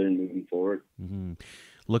together and moving forward. Mm-hmm.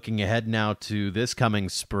 Looking ahead now to this coming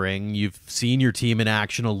spring, you've seen your team in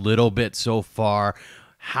action a little bit so far.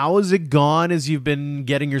 How has it gone as you've been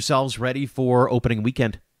getting yourselves ready for opening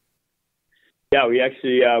weekend? Yeah, we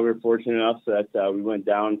actually were fortunate enough that we went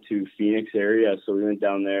down to Phoenix area, so we went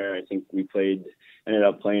down there. I think we ended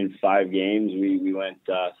up playing 5 games. We went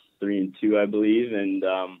 3-2, I believe. And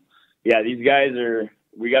these guys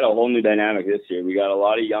we got a whole new dynamic this year. We got a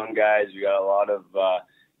lot of young guys. We got a lot of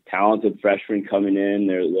talented freshmen coming in.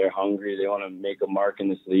 They're hungry. They want to make a mark in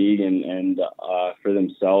this league and for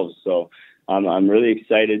themselves. So I'm really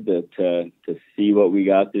excited to see what we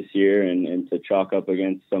got this year and to chalk up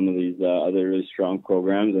against some of these other really strong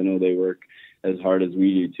programs. I know they work as hard as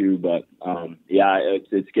we do too, but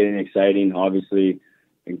it's getting exciting. Obviously,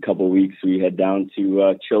 in a couple of weeks, we head down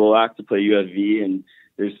to Chilliwack to play UFV, and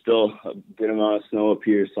there's still a good amount of snow up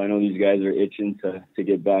here. So I know these guys are itching to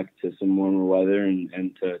get back to some warmer weather and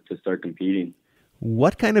to start competing.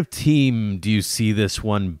 What kind of team do you see this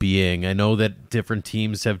one being? I know that different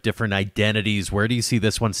teams have different identities. Where do you see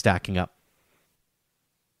this one stacking up?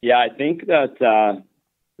 Yeah, I think that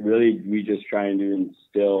really we just try and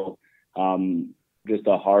instill just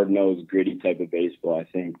a hard-nosed, gritty type of baseball. I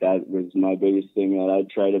think that was my biggest thing that I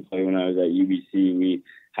tried to play when I was at UBC. We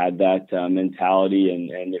had that mentality,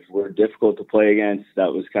 and if we're difficult to play against,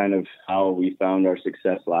 that was kind of how we found our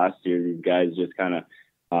success last year. These guys just kind of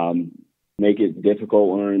make it difficult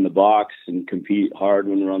when we're in the box and compete hard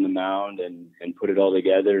when we're on the mound and put it all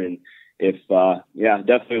together. And if,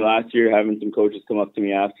 definitely last year having some coaches come up to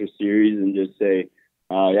me after series and just say,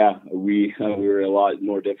 we were a lot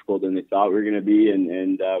more difficult than they thought we were going to be, and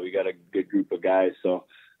we got a good group of guys. So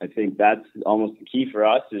I think that's almost the key for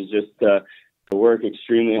us is just to work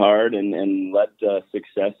extremely hard and let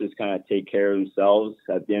successes kind of take care of themselves.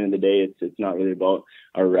 At the end of the day, it's not really about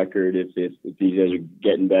our record. If these guys are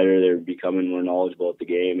getting better, they're becoming more knowledgeable at the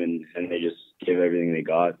game, and they just give everything they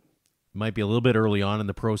got. Might be a little bit early on in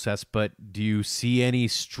the process, but do you see any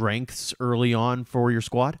strengths early on for your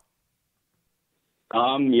squad?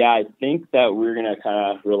 I think that we're going to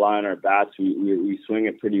kind of rely on our bats. We swing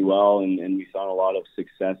it pretty well, and we found a lot of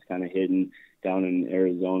success kind of hidden down in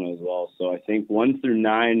Arizona as well. So I think 1 through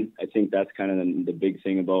 9, I think that's kind of the big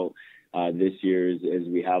thing about this year is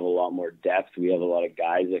we have a lot more depth. We have a lot of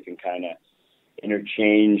guys that can kind of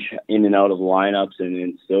interchange in and out of lineups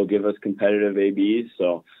and still give us competitive ABs.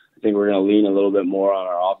 So I think we're going to lean a little bit more on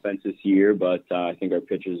our offense this year, but I think our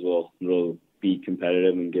pitchers will be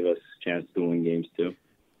competitive and give us a chance to win games too.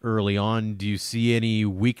 Early on, do you see any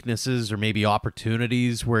weaknesses or maybe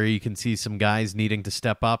opportunities where you can see some guys needing to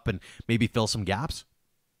step up and maybe fill some gaps?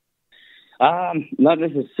 Not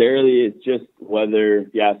necessarily. It's just whether,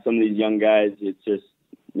 some of these young guys, it's just,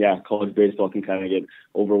 college baseball can kind of get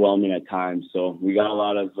overwhelming at times. So we got a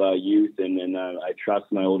lot of youth, and I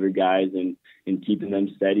trust my older guys in keeping them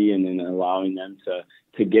steady and then allowing them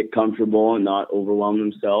to get comfortable and not overwhelm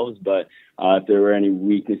themselves. But if there were any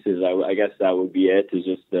weaknesses, I guess that would be it. Is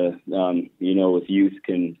just with youth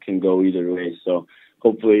can go either way. So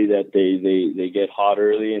hopefully that they get hot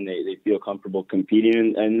early and they feel comfortable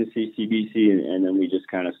competing in the CCBC, and then we just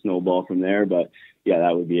kind of snowball from there. But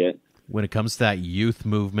that would be it. When it comes to that youth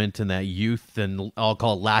movement and that youth, and I'll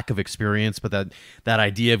call it lack of experience, but that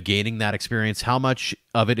idea of gaining that experience, how much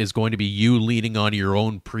of it is going to be you leaning on your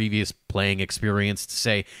own previous playing experience to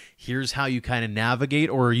say, here's how you kind of navigate,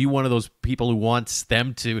 or are you one of those people who wants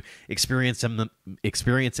them to experience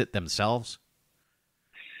it themselves?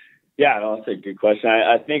 Yeah, no, that's a good question.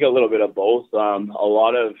 I think a little bit of both. A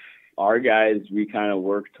lot of our guys, we kind of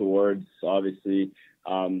work towards, obviously,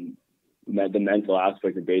 the mental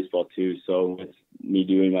aspect of baseball too. So with me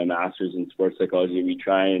doing my master's in sports psychology, we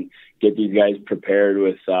try and get these guys prepared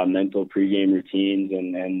with mental pregame routines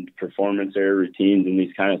and performance area routines and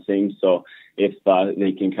these kind of things. So if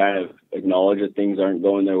they can kind of acknowledge that things aren't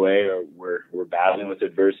going their way or we're battling with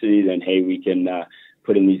adversity, then hey, we can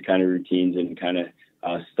put in these kind of routines and kind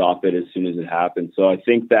of stop it as soon as it happens. So I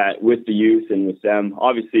think that with the youth and with them,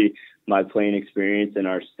 obviously my playing experience and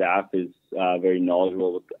our staff is very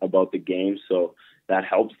knowledgeable about the game. So that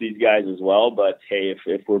helps these guys as well. But hey,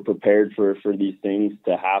 if we're prepared for these things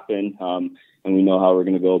to happen and we know how we're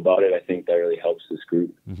going to go about it, I think that really helps this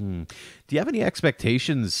group. Mm-hmm. Do you have any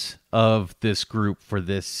expectations of this group for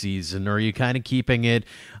this season, or are you kind of keeping it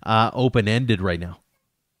open-ended right now?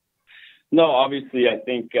 No, obviously I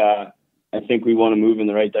think we want to move in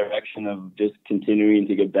the right direction of just continuing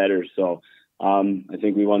to get better. So I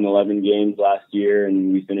think we won 11 games last year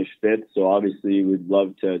and we finished 5th. So obviously we'd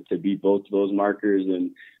love to beat both of those markers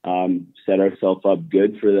and set ourselves up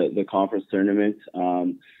good for the conference tournament.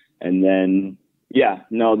 And then,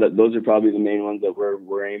 those are probably the main ones that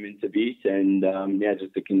we're aiming to beat. And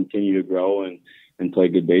just to continue to grow and play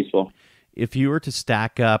good baseball. If you were to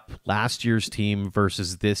stack up last year's team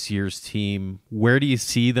versus this year's team, where do you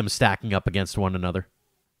see them stacking up against one another?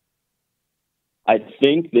 I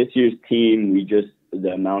think this year's team, the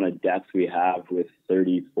amount of depth we have with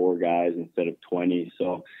 34 guys instead of 20.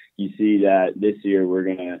 So you see that this year we're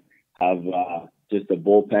going to have just a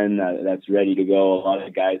bullpen that's ready to go, a lot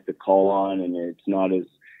of guys to call on, and it's not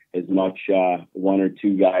as much one or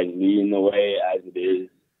two guys leading the way as it is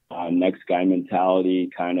next guy mentality,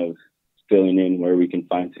 kind of filling in where we can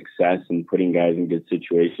find success and putting guys in good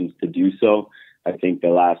situations to do so. I think the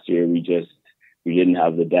last year we didn't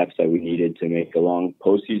have the depth that we needed to make a long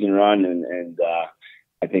postseason run, and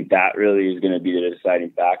I think that really is going to be the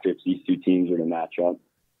deciding factor if these two teams are to match up.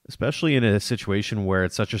 Especially in a situation where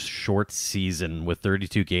it's such a short season with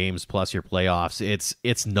 32 games plus your playoffs,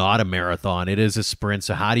 it's not a marathon, it is a sprint.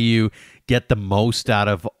 So how do you get the most out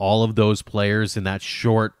of all of those players in that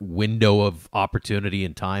short window of opportunity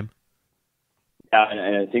and time? Yeah,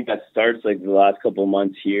 and I think that starts like the last couple of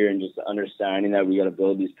months here and just understanding that we got to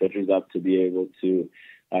build these pitchers up to be able to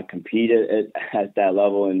compete at that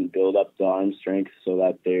level and build up the arm strength so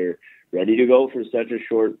that they're ready to go for such a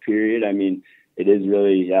short period. I mean, it is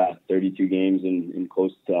really 32 games in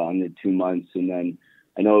close to under 2 months. And then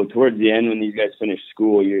I know towards the end when these guys finish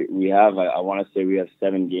school, we have, I want to say we have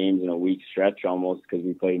 7 games in a week stretch almost because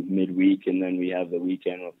we play midweek and then we have the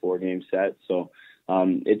weekend with 4 game set. So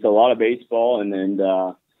it's a lot of baseball, and then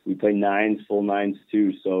we play full nines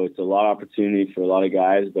too. So it's a lot of opportunity for a lot of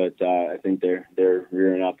guys, but I think they're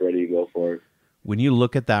rearing up, ready to go for it. When you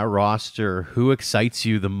look at that roster, who excites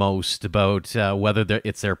you the most about whether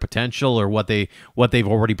it's their potential or what they've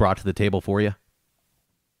already brought to the table for you?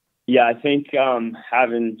 Yeah, I think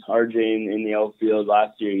having RJ in the outfield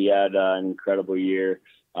last year, he had an incredible year.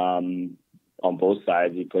 On both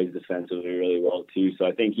sides, he plays defensively really well too. So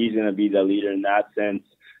I think he's going to be the leader in that sense.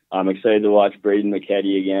 I'm excited to watch Braden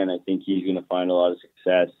McKetty again. I think he's going to find a lot of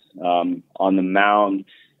success. On the mound,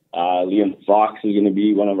 Liam Fox is going to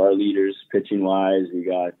be one of our leaders pitching wise. We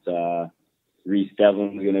got Reese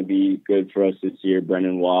Devlin's going to be good for us this year.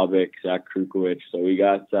 Brendan Wabick, Zach Krukowicz. So we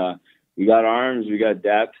got arms, we got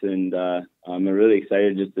depth, and I'm really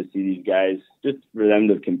excited just to see these guys, just for them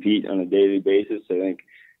to compete on a daily basis. I think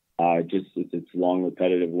it's long,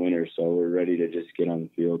 repetitive winter, so we're ready to just get on the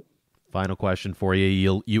field. Final question for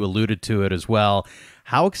you. You alluded to it as well.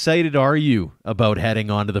 How excited are you about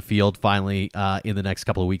heading onto the field finally in the next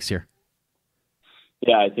couple of weeks here?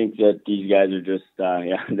 Yeah, I think that these guys are just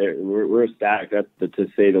we're stacked, to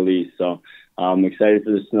say the least. So I'm excited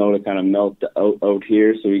for the snow to kind of melt out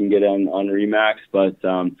here so we can get on Remax. But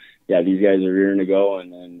these guys are rearing to go,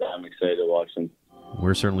 and I'm excited to watch them.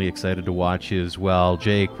 We're certainly excited to watch you as well.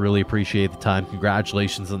 Jake, really appreciate the time.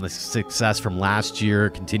 Congratulations on the success from last year,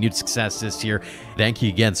 continued success this year. Thank you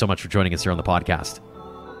again so much for joining us here on the podcast.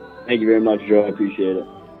 Thank you very much, Joe. I appreciate it.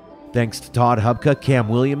 Thanks to Todd Hubka, Cam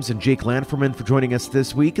Williams, and Jake Lanferman for joining us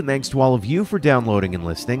this week, and thanks to all of you for downloading and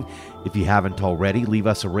listening. If you haven't already, leave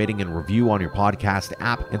us a rating and review on your podcast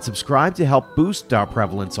app and subscribe to help boost our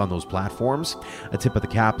prevalence on those platforms. A tip of the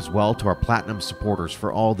cap as well to our Platinum supporters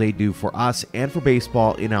for all they do for us and for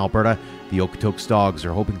baseball in Alberta. The Okotoks Dogs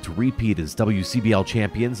are hoping to repeat as WCBL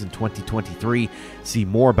champions in 2023. See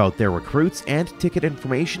more about their recruits and ticket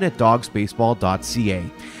information at dogsbaseball.ca.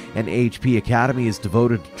 And AHP Academy is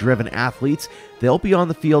devoted to driven athletes. They'll be on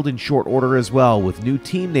the field in short order as well with new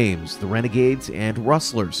team names, the Renegades and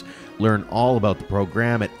Rustlers. Learn all about the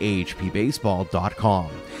program at ahpbaseball.com.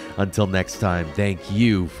 Until next time, thank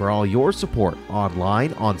you for all your support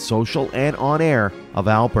online, on social, and on air of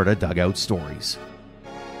Alberta Dugout Stories.